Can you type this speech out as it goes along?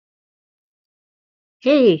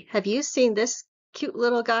Hey, have you seen this cute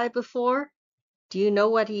little guy before? Do you know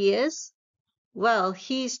what he is? Well,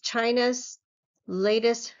 he's China's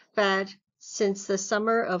latest fad since the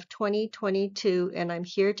summer of 2022, and I'm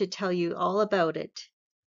here to tell you all about it.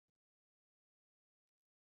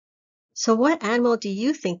 So, what animal do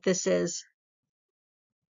you think this is?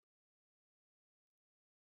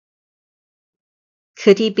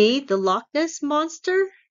 Could he be the Loch Ness monster?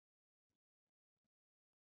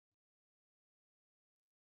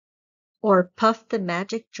 Or Puff the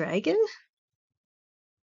Magic Dragon?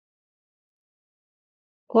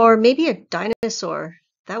 Or maybe a dinosaur?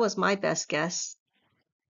 That was my best guess.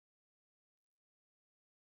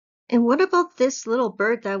 And what about this little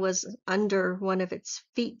bird that was under one of its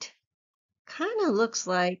feet? Kind of looks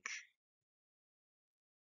like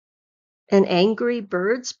an angry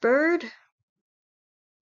bird's bird?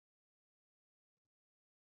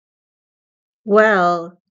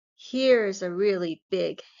 Well, here's a really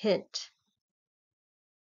big hint.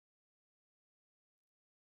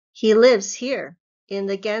 He lives here in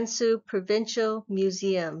the Gansu Provincial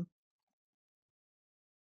Museum,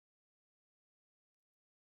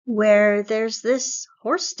 where there's this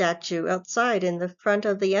horse statue outside in the front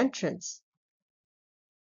of the entrance.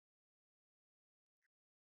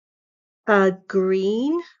 A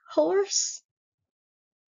green horse?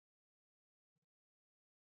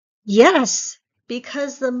 Yes,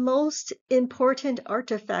 because the most important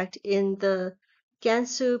artifact in the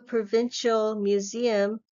Gansu Provincial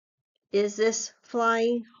Museum is this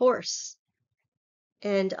flying horse.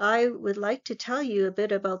 And I would like to tell you a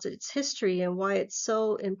bit about its history and why it's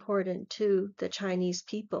so important to the Chinese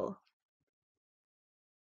people.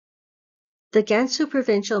 The Gansu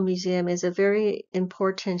Provincial Museum is a very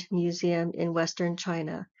important museum in Western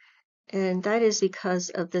China, and that is because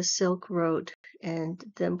of the Silk Road and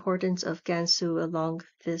the importance of Gansu along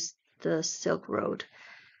the Silk Road.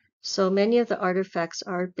 So many of the artifacts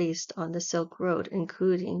are based on the Silk Road,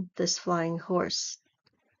 including this flying horse.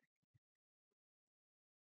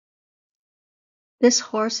 This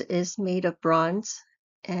horse is made of bronze,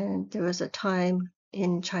 and there was a time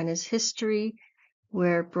in China's history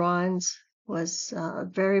where bronze was a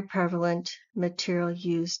very prevalent material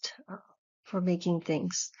used for making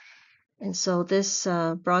things. And so this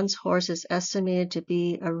bronze horse is estimated to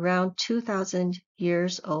be around 2,000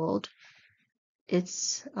 years old.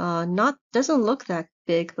 It's not doesn't look that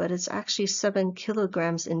big, but it's actually 7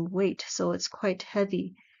 kilograms in weight, so it's quite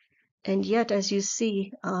heavy. And yet, as you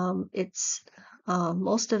see, it's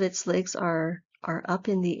most of its legs are up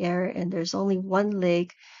in the air, and there's only one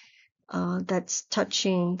leg that's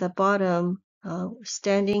touching the bottom,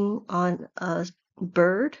 standing on a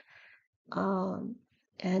bird, um,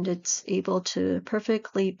 and it's able to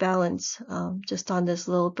perfectly balance just on this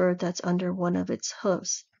little bird that's under one of its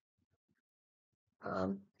hooves.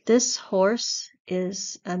 This horse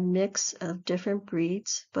is a mix of different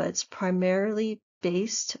breeds, but it's primarily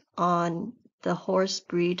based on the horse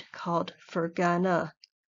breed called Fergana.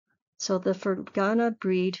 So the Fergana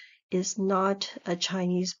breed is not a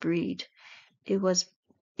Chinese breed. It was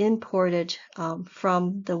imported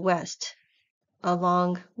from the West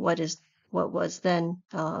along what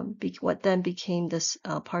then became this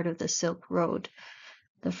part of the Silk Road.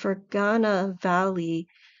 The Fergana Valley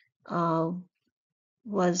uh,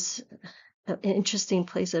 was an interesting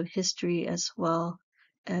place of history as well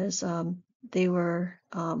as they were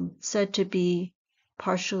said to be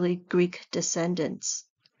partially Greek descendants.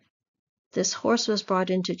 This horse was brought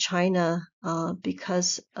into China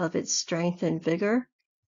because of its strength and vigor.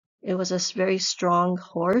 It was a very strong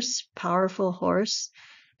horse, powerful horse,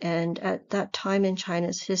 and at that time in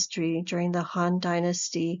China's history, during the Han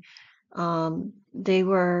Dynasty, they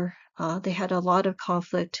had a lot of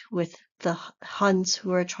conflict with the Huns who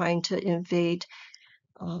were trying to invade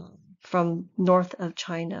uh, from north of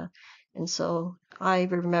China. And so I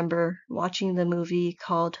remember watching the movie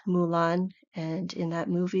called Mulan, and in that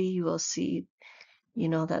movie you will see,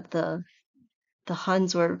 that the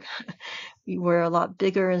Huns were a lot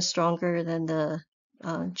bigger and stronger than the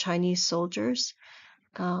Chinese soldiers.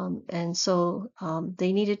 And so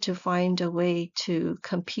they needed to find a way to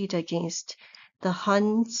compete against the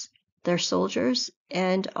Huns, their soldiers,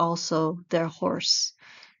 and also their horse.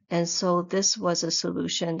 And so this was a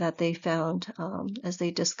solution that they found as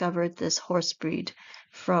they discovered this horse breed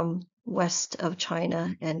from west of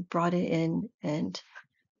China and brought it in and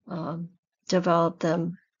um, developed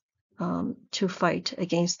them to fight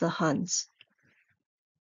against the Huns.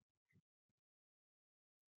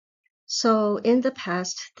 So in the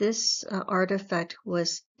past, this artifact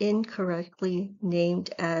was incorrectly named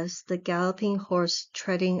as the galloping horse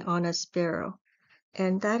treading on a sparrow.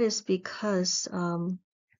 And that is because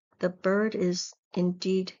the bird is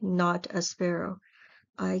indeed not a sparrow.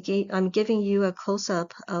 I'm giving you a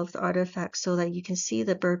close-up of the artifact so that you can see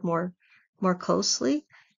the bird more closely.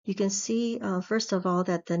 You can see, first of all,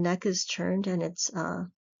 that the neck is turned and its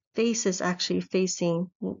face is actually facing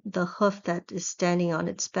the hoof that is standing on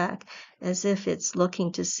its back, as if it's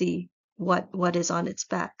looking to see what is on its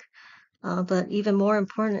back. But even more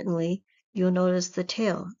importantly, you'll notice the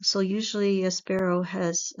tail. So usually a sparrow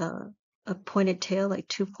has a pointed tail, like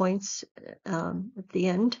 2 points at the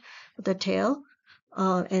end of the tail.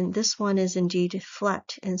 And this one is indeed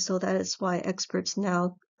flat. And so that is why experts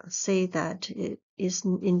now say that it is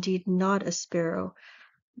indeed not a sparrow.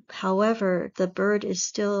 However, the bird is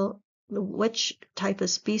still, which type of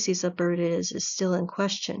species of bird it is still in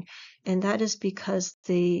question. And that is because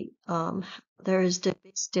there is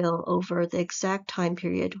debate still over the exact time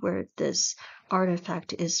period where this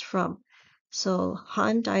artifact is from. So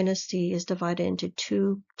Han Dynasty is divided into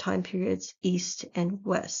two time periods, East and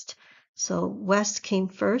West. So West came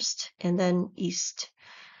first and then East.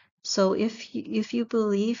 So if you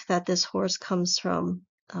believe that this horse comes from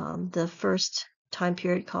the first time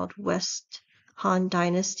period called West Han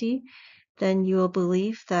Dynasty, then you will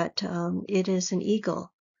believe that it is an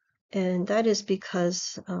eagle. And that is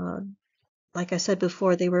because, like I said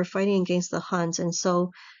before, they were fighting against the Huns. And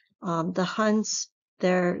so the Huns,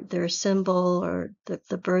 their symbol or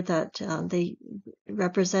the bird that they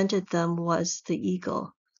represented them was the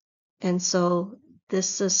eagle. And so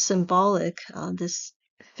this is symbolic, this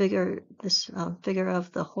figure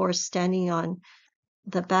of the horse standing on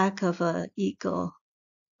the back of an eagle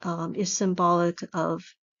is symbolic of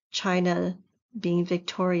China being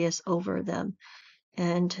victorious over them.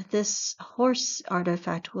 And this horse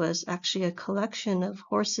artifact was actually a collection of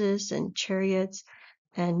horses and chariots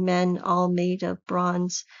and men all made of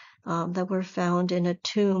bronze that were found in a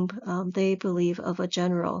tomb, they believe, of a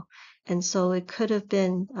general. And so it could have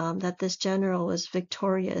been that this general was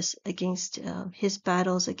victorious against his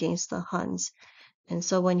battles against the Huns. And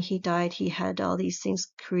so when he died, he had all these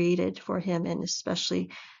things created for him, and especially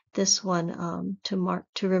this one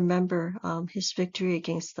to remember his victory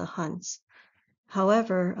against the Huns.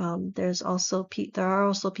 However, there are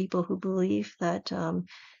also people who believe that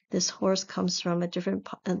this horse comes from a different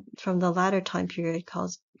from the latter time period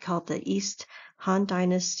called the East Han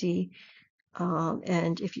Dynasty.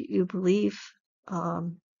 And if you believe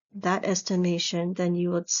that estimation, then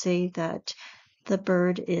you would say that the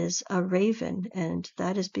bird is a raven, and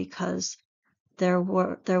that is because there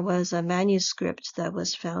was a manuscript that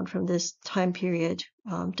was found from this time period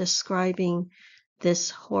describing this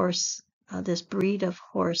horse, this breed of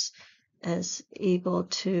horse, as able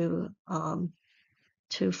to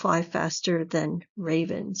fly faster than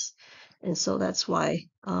ravens, and so that's why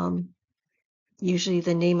usually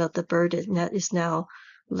the name of the bird is now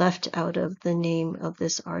left out of the name of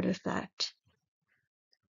this artifact.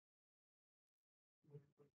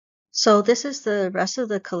 So this is the rest of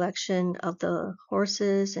the collection of the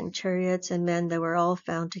horses and chariots and men that were all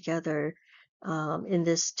found together in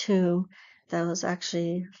this tomb that was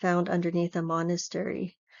actually found underneath a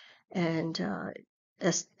monastery, and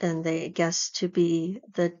and they guess to be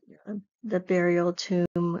the burial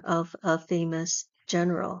tomb of a famous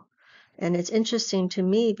general. And it's interesting to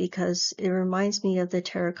me because it reminds me of the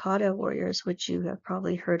terracotta warriors, which you have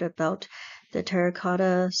probably heard about. The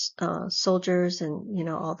terracotta soldiers and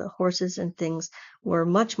all the horses and things were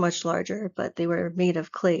much larger, but they were made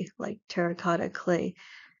of clay, like terracotta clay.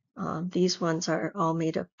 These ones are all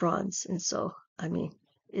made of bronze, and so I mean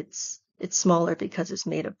it's smaller because it's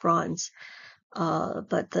made of bronze.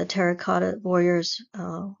 But the terracotta warriors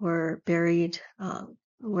were buried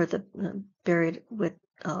buried with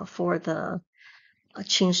for the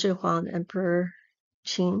Qin Shi Huang Emperor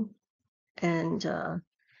Qin, and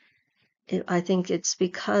I think it's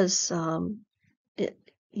because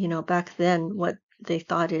back then what they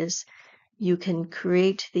thought is you can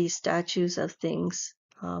create these statues of things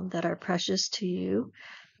that are precious to you,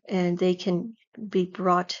 and they can be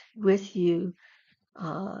brought with you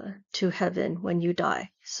to heaven when you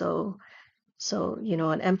die. So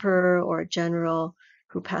an emperor or a general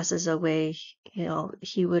who passes away,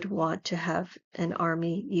 he would want to have an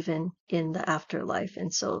army even in the afterlife.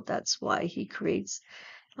 And so that's why he creates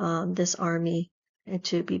this army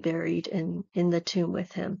to be buried in the tomb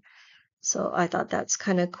with him. So I thought that's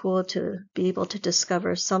kind of cool to be able to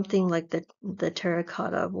discover something like the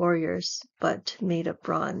terracotta warriors, but made of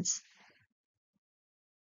bronze.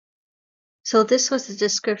 So this was the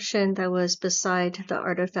description that was beside the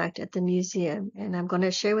artifact at the museum, and I'm going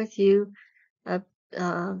to share with you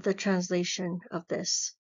the translation of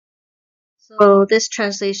this. So this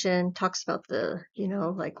translation talks about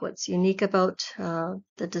like what's unique about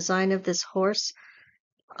the design of this horse.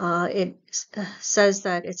 It says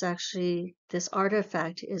that it's actually this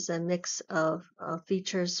artifact is a mix of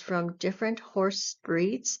features from different horse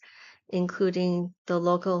breeds, including the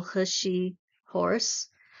local Heshi horse,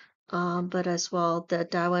 but as well the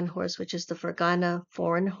Dawan horse, which is the Fergana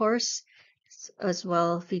foreign horse, as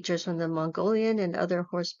well features from the Mongolian and other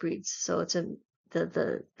horse breeds. So it's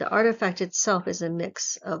the artifact itself is a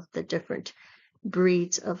mix of the different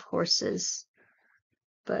breeds of horses.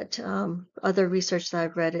 But other research that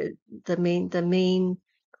I've read, the main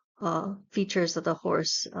features of the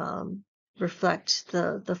horse reflect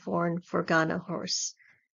the foreign Fergana horse.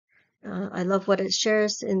 I love what it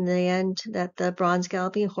shares in the end that the bronze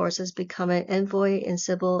galloping horse has become an envoy and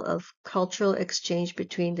symbol of cultural exchange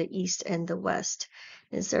between the East and the West.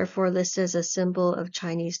 It's therefore listed as a symbol of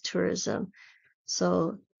Chinese tourism.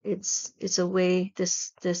 So it's a way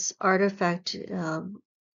this artifact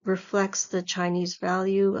reflects the Chinese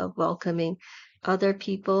value of welcoming other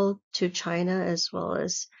people to China, as well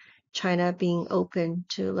as China being open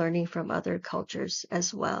to learning from other cultures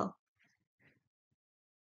as well.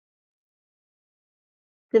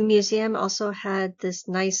 The museum also had this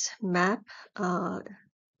nice map,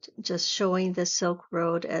 just showing the Silk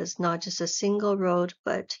Road as not just a single road,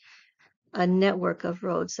 but a network of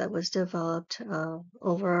roads that was developed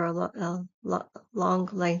over long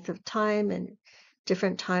length of time, and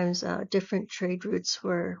different times, different trade routes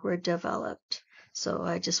were developed. So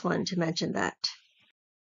I just wanted to mention that.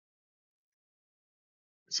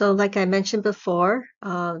 So like I mentioned before,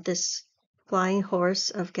 this flying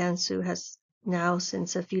horse of Gansu has now,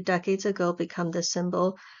 since a few decades ago, become the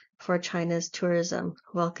symbol for China's tourism,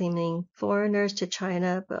 welcoming foreigners to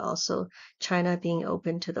China, but also China being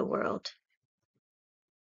open to the world.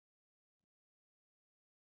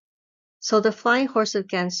 So the flying horse of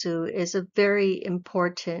Gansu is a very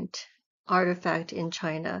important artifact in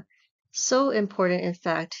China. So important, in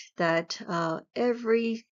fact, that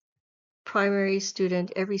every every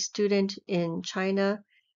student in China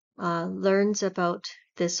learns about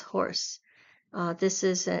this horse. This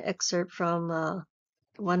is an excerpt from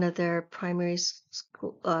one of their primary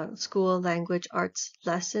school language arts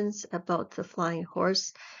lessons about the flying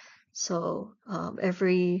horse. So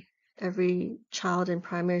every child in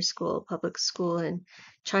primary school, public school in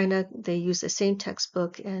China, they use the same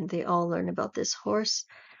textbook and they all learn about this horse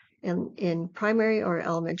in primary or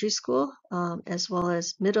elementary school, as well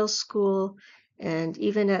as middle school, and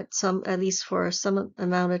even at least for some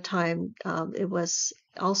amount of time, it was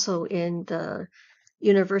also in the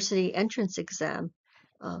university entrance exam.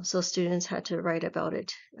 So students had to write about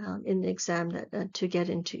it in the exam to get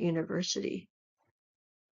into university.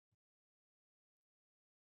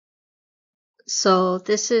 So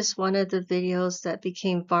this is one of the videos that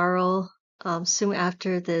became viral soon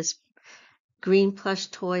after this green plush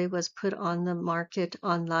toy was put on the market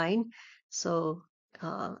online. So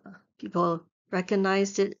uh, people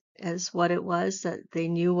recognized it as what it was, that they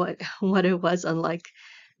knew what what it was, unlike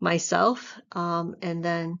myself. And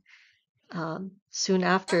then soon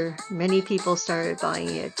after, many people started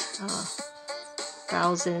buying it,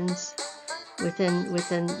 thousands within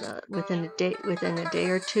a day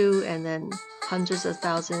or two, and then hundreds of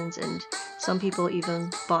thousands, and some people even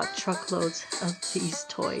bought truckloads of these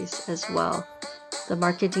toys as well. The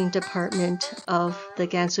marketing department of the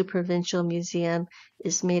Gansu Provincial Museum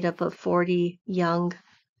is made up of 40 young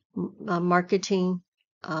marketing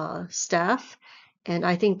staff. And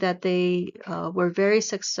I think that they were very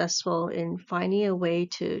successful in finding a way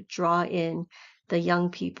to draw in the young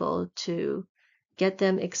people to get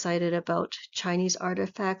them excited about Chinese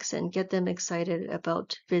artifacts and get them excited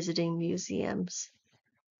about visiting museums.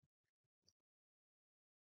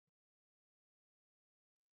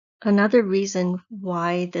 Another reason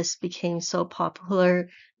why this became so popular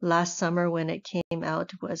last summer when it came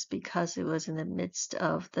out was because it was in the midst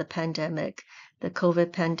of the pandemic, the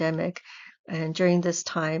COVID pandemic. And during this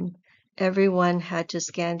time, everyone had to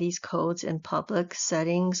scan these codes in public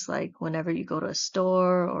settings, like whenever you go to a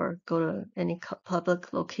store or go to any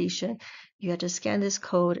public location, you had to scan this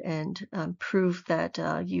code and prove that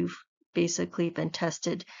you've basically been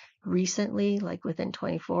tested recently, like within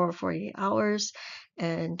 24 or 48 hours,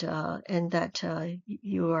 and that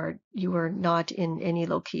you are not in any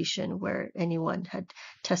location where anyone had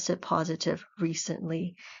tested positive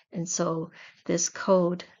recently. And so this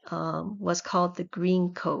code was called the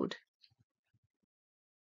Green Code.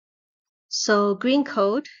 So Green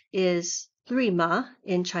Code is 绿马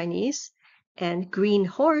in Chinese, and Green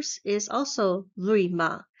Horse is also 绿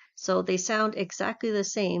马. So they sound exactly the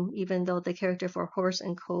same, even though the character for horse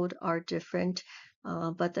and code are different.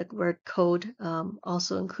 But the word code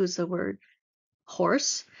also includes the word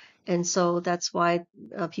horse. And so that's why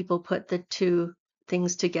people put the two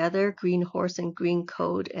things together, green horse and green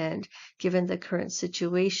code. And given the current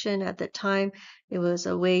situation at the time, it was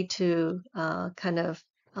a way to kind of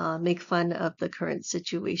make fun of the current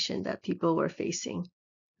situation that people were facing.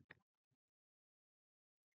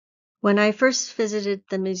 When I first visited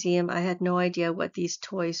the museum, I had no idea what these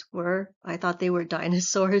toys were. I thought they were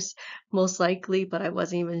dinosaurs, most likely, but I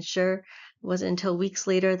wasn't even sure. It wasn't until weeks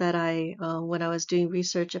later that when I was doing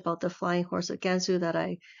research about the flying horse of Gansu, that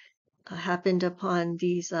I happened upon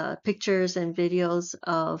these pictures and videos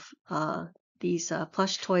of these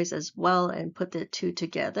plush toys as well and put the two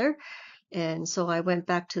together. And so I went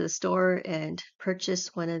back to the store and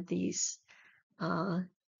purchased one of these uh,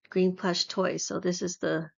 green plush toys. So this is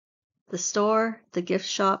the store, the gift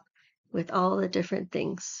shop with all the different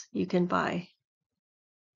things you can buy.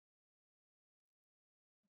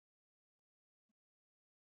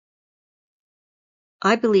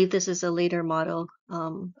 I believe this is a later model.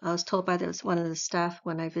 I was told by one of the staff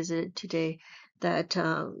when I visited today that there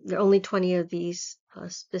are only 20 of these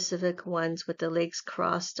specific ones with the legs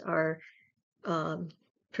crossed are um,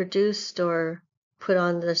 produced or put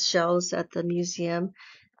on the shelves at the museum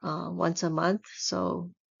once a month.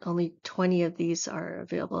 So only 20 of these are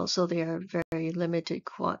available. So they are very limited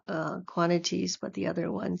quantities, but the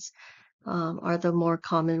other ones are the more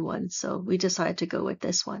common ones. So we decided to go with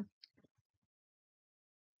this one.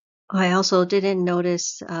 I also didn't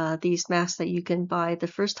notice these masks that you can buy the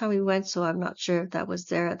first time we went, so I'm not sure if that was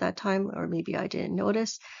there at that time, or maybe I didn't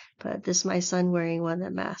notice. But this is my son wearing one of the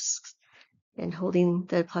masks and holding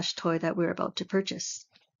the plush toy that we're about to purchase.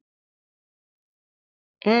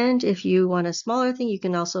 And if you want a smaller thing, you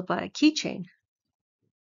can also buy a keychain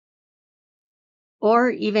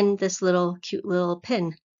or even this little cute little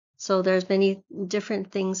pin. So there's many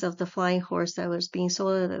different things of the flying horse that was being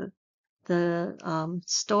sold at the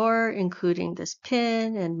store, including this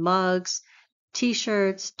pin and mugs,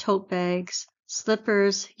 t-shirts, tote bags,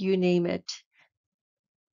 slippers, you name it.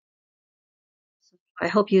 I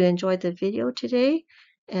hope you enjoyed the video today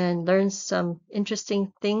and learned some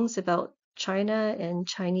interesting things about China and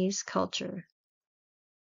Chinese culture.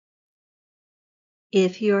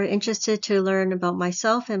 If you are interested to learn about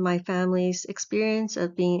myself and my family's experience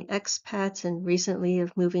of being expats and recently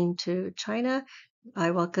of moving to China,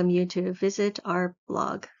 I welcome you to visit our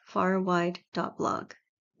blog, farandwide.blog.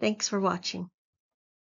 Thanks for watching.